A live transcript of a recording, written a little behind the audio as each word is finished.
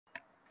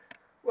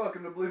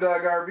Welcome to Blue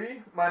Dog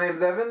RV. My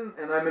name's Evan,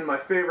 and I'm in my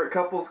favorite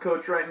couples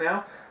coach right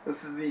now.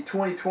 This is the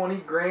 2020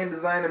 Grand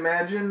Design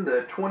Imagine,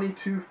 the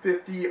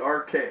 2250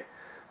 RK.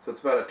 So it's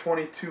about a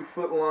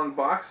 22-foot long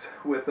box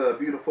with a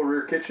beautiful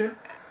rear kitchen.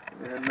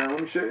 And now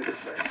let me show you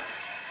this thing.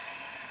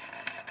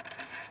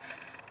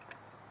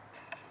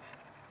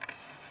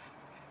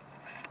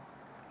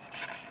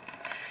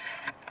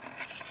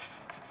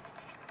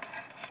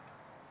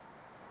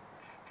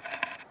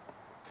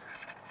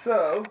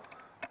 So,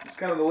 just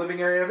kind of the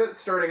living area of it.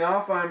 Starting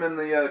off, I'm in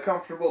the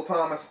comfortable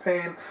Thomas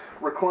Paine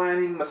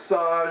reclining,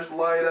 massage,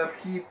 light up,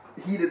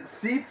 heated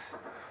seats.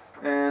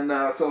 And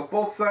so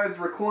both sides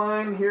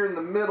recline. Here in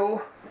the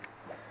middle,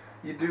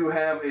 you do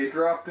have a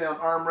drop-down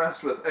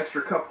armrest with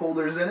extra cup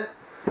holders in it.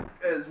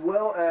 As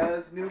well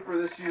as, new for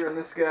this year in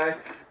this guy,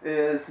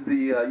 is the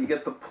you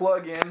get the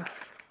plug-in, I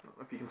don't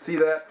know if you can see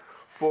that,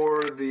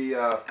 for the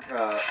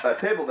a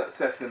table that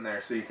sets in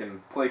there, so you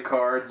can play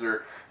cards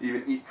or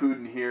even eat food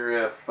in here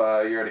if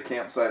you're at a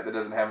campsite that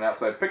doesn't have an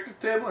outside picnic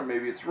table, or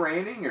maybe it's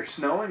raining or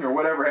snowing or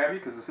whatever have you,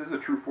 because this is a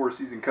true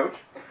four-season coach.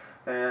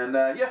 And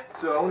yeah,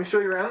 so let me show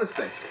you around this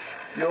thing.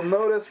 You'll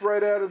notice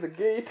right out of the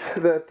gate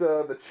that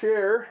the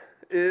chair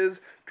is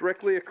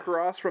directly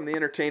across from the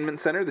entertainment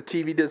center. The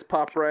TV does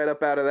pop right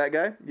up out of that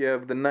guy. You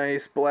have the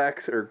nice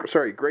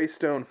gray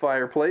stone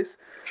fireplace.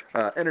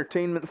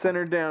 Entertainment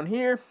center down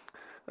here.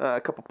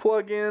 A couple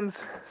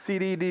plug-ins,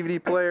 CD,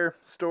 DVD player,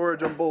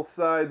 storage on both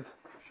sides,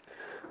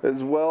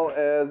 as well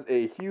as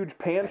a huge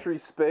pantry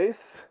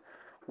space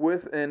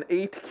with an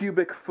 8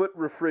 cubic foot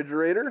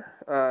refrigerator.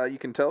 You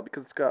can tell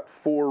because it's got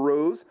 4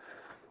 rows,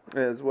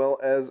 as well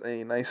as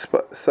a nice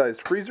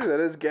sized freezer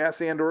that is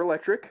gas and or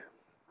electric.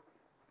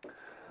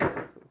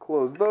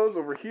 Close those.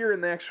 Over here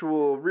in the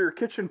actual rear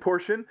kitchen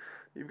portion,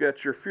 you've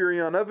got your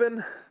Furrion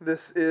oven.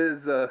 This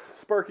is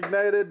spark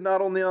ignited,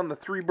 not only on the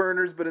 3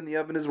 burners, but in the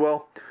oven as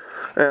well.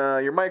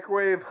 Your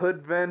microwave,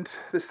 hood vent.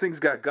 This thing's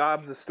got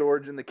gobs of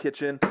storage in the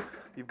kitchen.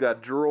 You've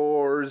got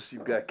drawers,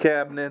 you've got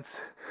cabinets,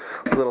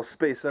 a little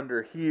space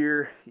under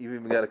here. You've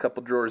even got a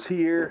couple drawers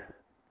here.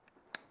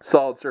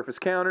 Solid surface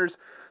counters,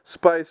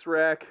 spice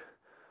rack,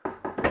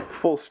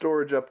 full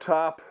storage up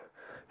top,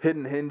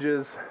 hidden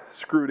hinges,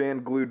 screwed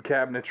and glued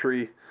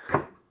cabinetry,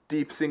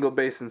 deep single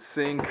basin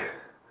sink.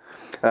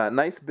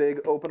 Nice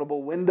big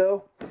openable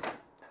window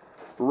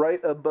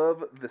right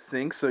above the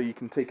sink, so you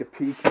can take a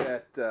peek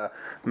at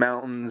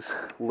mountains,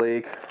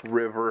 lake,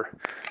 river,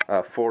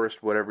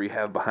 forest, whatever you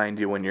have behind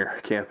you when you're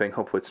camping.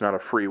 Hopefully it's not a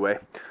freeway.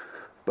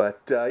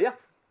 But yeah,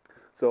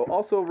 so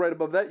also right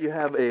above that you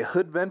have a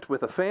hood vent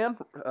with a fan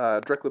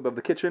directly above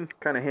the kitchen.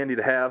 Kind of handy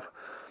to have.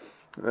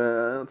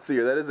 Let's see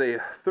here, that is a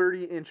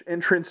 30-inch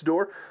entrance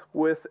door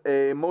with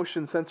a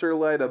motion sensor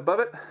light above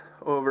it.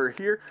 Over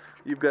here,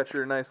 you've got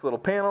your nice little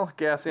panel,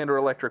 gas and or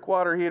electric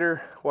water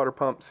heater, water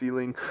pump,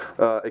 ceiling,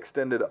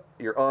 extended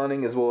your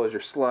awning, as well as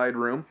your slide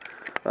room.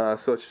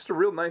 So it's just a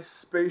real nice,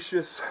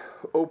 spacious,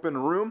 open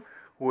room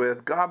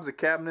with gobs of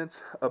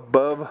cabinets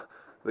above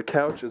the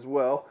couch as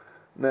well.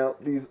 Now,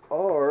 these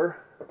are,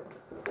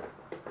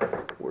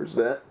 where's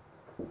that?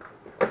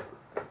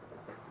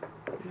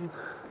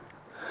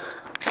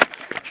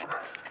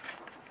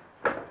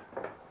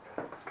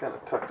 It's kind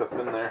of tucked up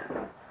in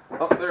there.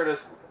 Oh, there it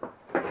is.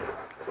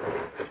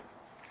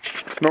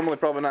 Normally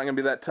probably not going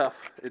to be that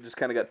tough. It just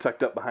kind of got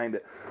tucked up behind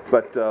it.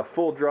 But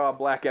full draw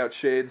blackout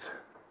shades.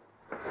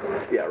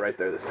 Yeah, right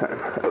there this time.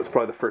 That was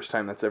probably the first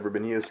time that's ever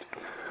been used.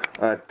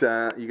 You got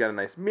a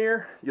nice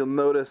mirror. You'll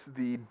notice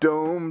the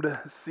domed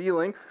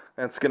ceiling.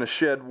 That's going to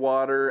shed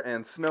water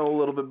and snow a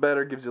little bit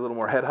better. Gives you a little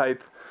more head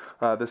height.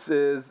 This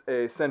is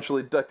a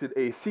essentially ducted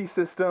AC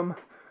system.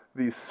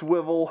 The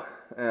swivel,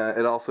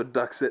 it also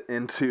ducts it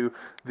into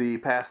the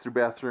pass-through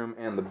bathroom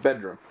and the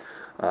bedroom.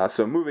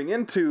 So moving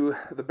into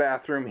the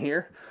bathroom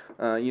here,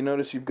 you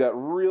notice you've got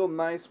real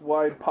nice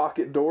wide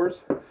pocket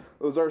doors.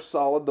 Those are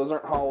solid, those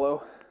aren't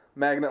hollow.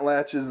 Magnet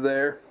latches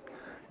there.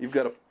 You've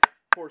got a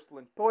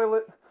porcelain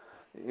toilet.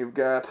 You've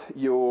got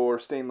your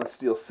stainless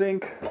steel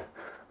sink,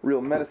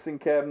 real medicine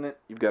cabinet.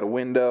 You've got a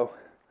window,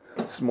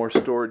 some more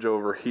storage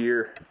over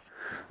here,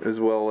 as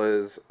well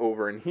as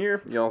over in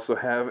here. You also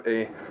have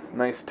a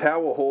nice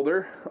towel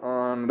holder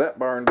on that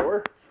barn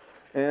door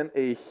and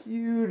a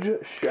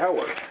huge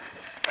shower.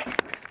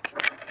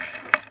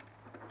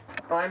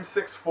 I'm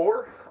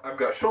 6'4". I've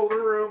got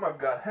shoulder room, I've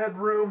got head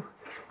room,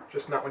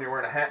 just not when you're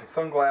wearing a hat and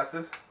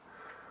sunglasses.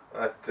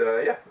 But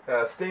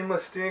yeah,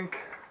 stainless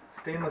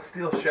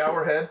steel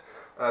shower head.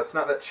 It's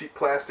not that cheap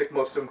plastic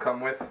most of them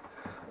come with.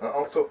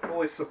 Also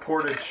fully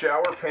supported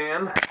shower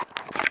pan.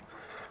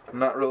 I'm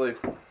not really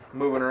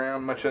moving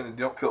around much, and you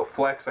don't feel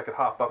flex. I could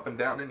hop up and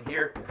down in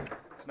here.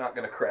 It's not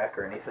going to crack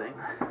or anything.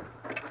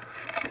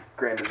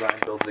 Grand Design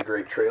builds a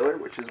great trailer,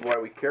 which is why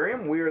we carry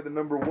them. We are the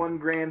 #1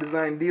 Grand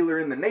Design dealer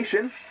in the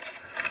nation.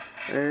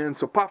 And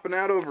so popping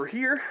out over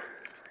here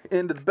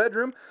into the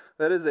bedroom,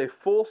 that is a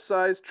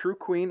full-size True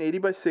Queen 80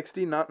 by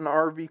 60, not an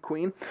RV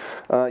Queen.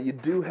 You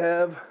do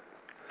have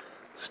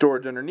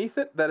storage underneath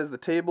it. That is the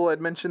table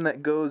I'd mentioned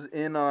that goes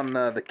in on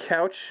the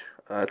couch.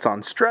 It's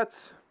on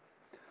struts.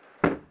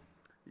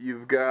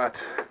 You've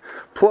got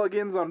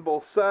plug-ins on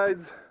both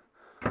sides,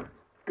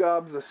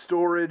 gobs of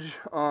storage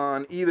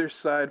on either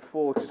side,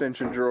 full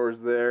extension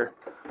drawers there,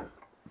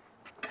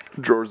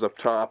 drawers up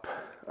top.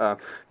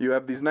 You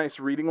have these nice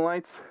reading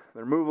lights.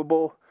 They're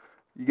movable.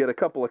 You get a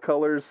couple of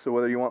colors, so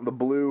whether you want the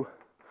blue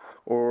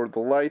or the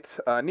light.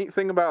 Neat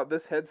thing about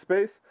this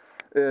headspace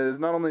is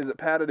not only is it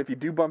padded if you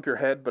do bump your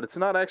head, but it's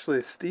not actually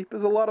as steep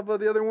as a lot of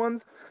the other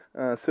ones,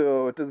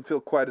 so it doesn't feel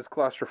quite as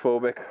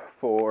claustrophobic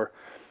for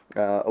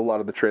a lot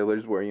of the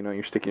trailers where, you know,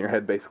 you're sticking your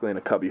head basically in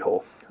a cubby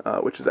hole,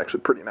 which is actually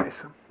pretty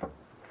nice.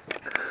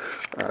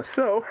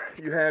 So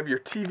you have your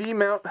TV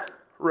mount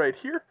right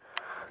here.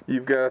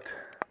 You've got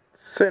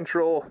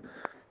central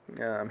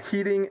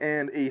heating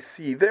and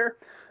AC there.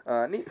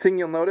 Neat thing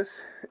you'll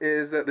notice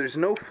is that there's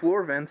no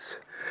floor vents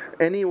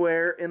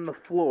anywhere in the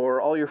floor.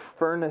 All your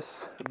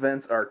furnace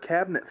vents are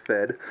cabinet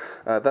fed.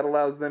 That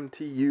allows them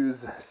to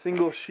use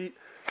single sheet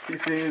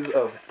pieces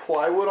of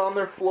plywood on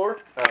their floor,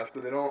 so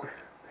they don't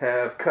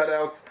have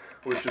cutouts,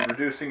 which is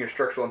reducing your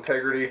structural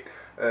integrity,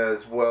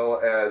 as well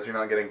as you're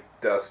not getting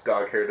dust,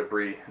 dog hair,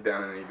 debris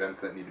down in any vents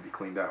that need to be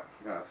cleaned out.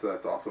 So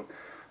that's awesome.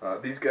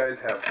 These guys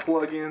have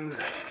plug-ins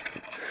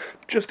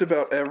just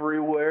about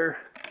everywhere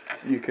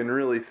you can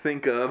really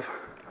think of,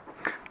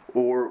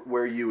 or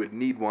where you would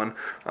need one,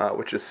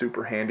 which is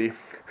super handy.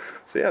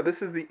 So yeah,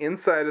 this is the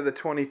inside of the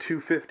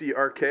 2250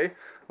 RK.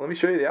 Let me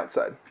show you the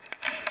outside.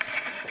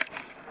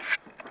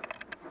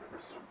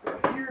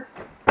 Right here.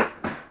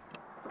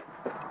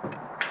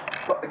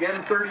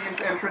 Again,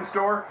 30-inch entrance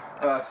door.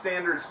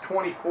 Standard's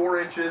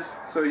 24 inches,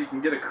 so you can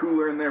get a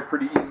cooler in there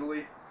pretty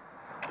easily.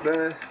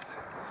 This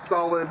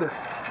solid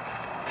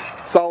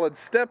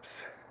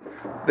steps.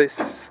 They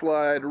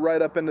slide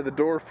right up into the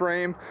door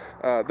frame.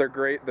 They're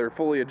great. They're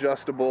fully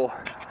adjustable.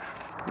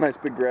 Nice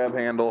big grab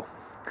handle.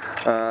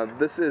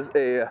 This is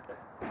a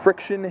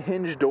friction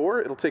hinge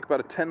door. It'll take about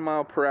a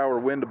 10-mile-per-hour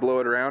wind to blow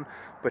it around,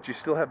 but you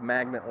still have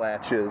magnet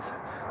latches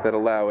that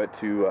allow it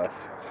to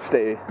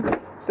stay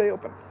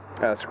open.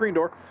 Screen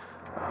door.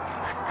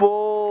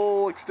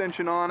 Full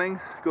extension awning.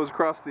 Goes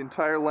across the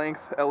entire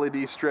length.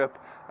 LED strip.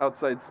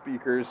 Outside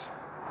speakers.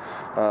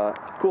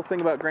 Cool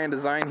thing about Grand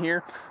Design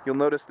here, you'll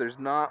notice there's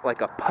not like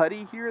a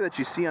putty here that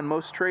you see on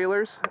most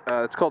trailers.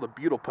 It's called a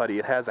butyl putty.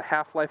 It has a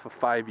half-life of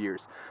 5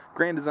 years.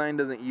 Grand Design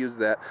doesn't use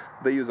that.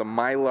 They use a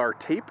Mylar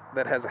tape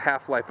that has a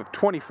half-life of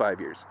 25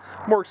 years.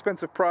 More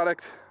expensive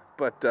product,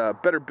 but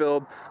better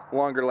build,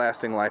 longer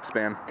lasting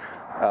lifespan.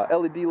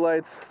 LED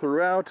lights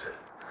throughout.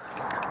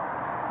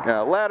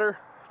 Ladder,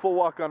 full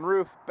walk on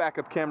roof,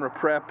 backup camera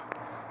prep.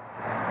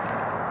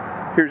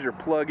 Here's your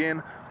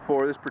plug-in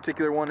for this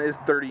particular one is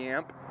 30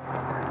 amp.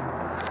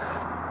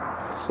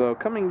 So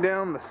coming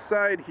down the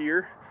side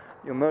here,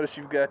 you'll notice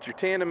you've got your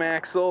tandem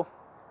axle,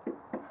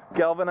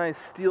 galvanized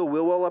steel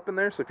wheel well up in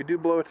there, so if you do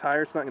blow a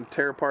tire, it's not going to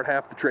tear apart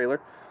half the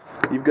trailer.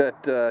 You've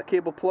got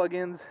cable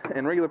plug-ins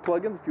and regular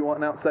plug-ins if you want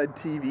an outside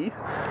TV.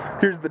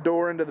 Here's the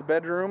door into the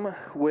bedroom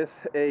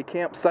with a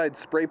campside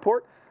spray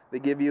port. They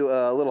give you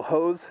a little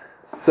hose,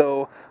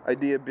 so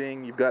idea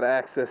being you've got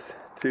access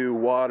to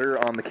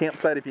water on the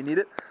campsite if you need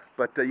it.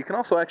 But you can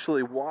also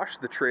actually wash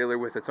the trailer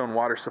with its own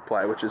water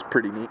supply, which is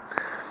pretty neat.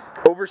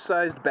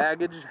 Oversized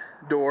baggage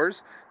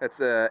doors, that's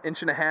 1.5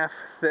 inches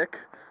thick,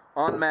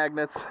 on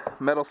magnets,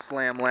 metal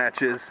slam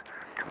latches.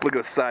 Look at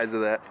the size of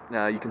that.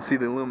 You can see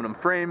the aluminum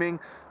framing,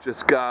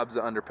 just gobs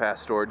of underpass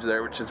storage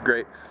there, which is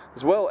great.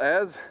 As well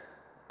as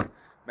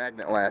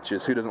magnet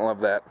latches, who doesn't love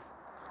that?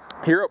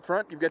 Here up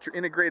front, you've got your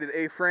integrated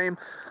A-frame.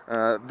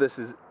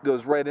 This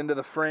goes right into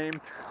the frame.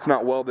 It's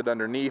not welded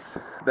underneath.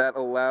 That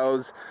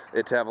allows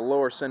it to have a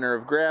lower center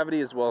of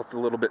gravity, as well as it's a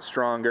little bit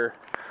stronger.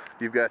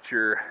 You've got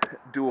your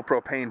dual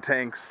propane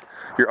tanks,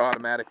 your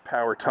automatic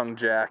power tongue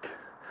jack.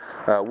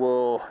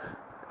 We'll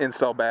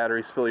install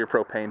batteries, fill your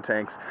propane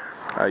tanks.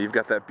 You've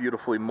got that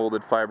beautifully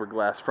molded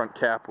fiberglass front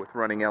cap with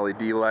running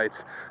LED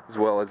lights, as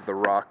well as the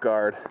rock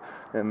guard.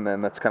 And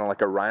then that's kind of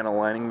like a rhino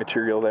lining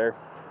material there.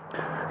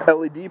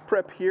 LED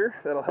prep here,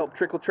 that'll help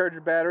trickle charge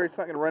your battery. It's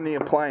not going to run any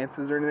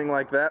appliances or anything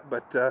like that,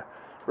 but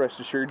rest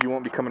assured you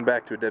won't be coming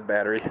back to a dead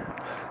battery.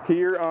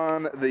 Here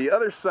on the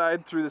other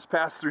side, through this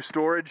pass-through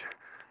storage,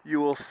 you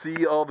will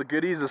see all the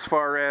goodies as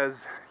far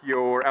as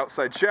your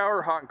outside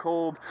shower, hot and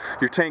cold,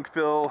 your tank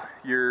fill,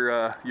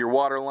 your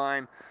water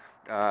line,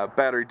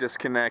 battery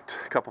disconnect,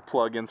 a couple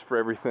plug-ins for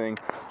everything,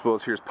 as well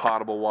as here's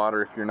potable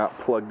water if you're not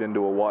plugged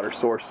into a water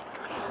source.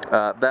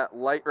 That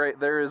light right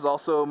there is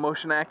also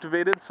motion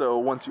activated, so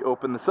once you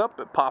open this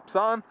up, it pops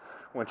on.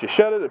 Once you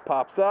shut it, it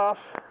pops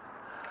off.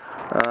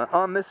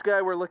 On this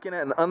guy, we're looking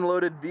at an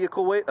unloaded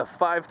vehicle weight of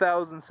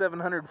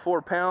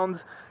 5,704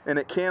 pounds, and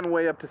it can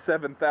weigh up to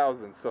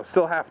 7,000, so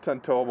still half-ton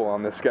towable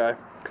on this guy.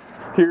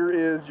 Here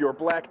is your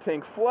black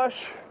tank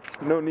flush.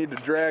 No need to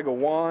drag a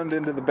wand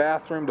into the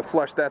bathroom to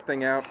flush that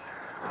thing out.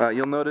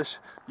 You'll notice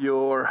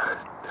your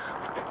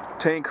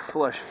tank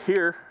flush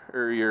here,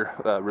 or your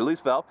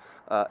release valve,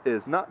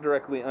 is not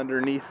directly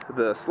underneath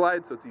the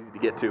slide, so it's easy to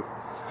get to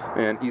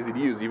and easy to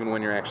use even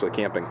when you're actually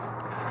camping.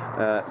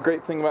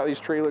 Great thing about these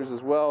trailers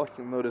as well,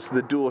 you'll notice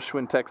the dual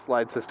Schwintek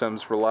slide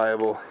systems,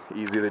 reliable,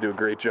 easy, they do a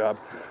great job.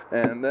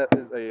 And that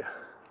is a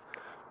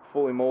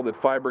fully molded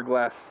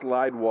fiberglass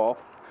slide wall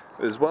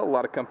as well. A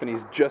lot of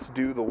companies just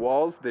do the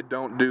walls, they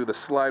don't do the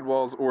slide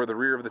walls or the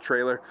rear of the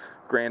trailer.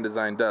 Grand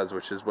Design does,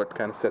 which is what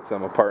kind of sets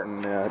them apart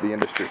in the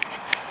industry.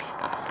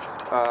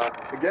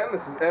 Again,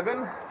 this is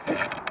Evan.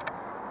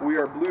 We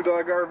are Blue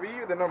Dog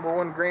RV, the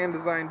 #1 Grand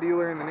Design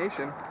dealer in the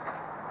nation.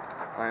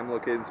 I am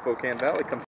located in Spokane Valley. Come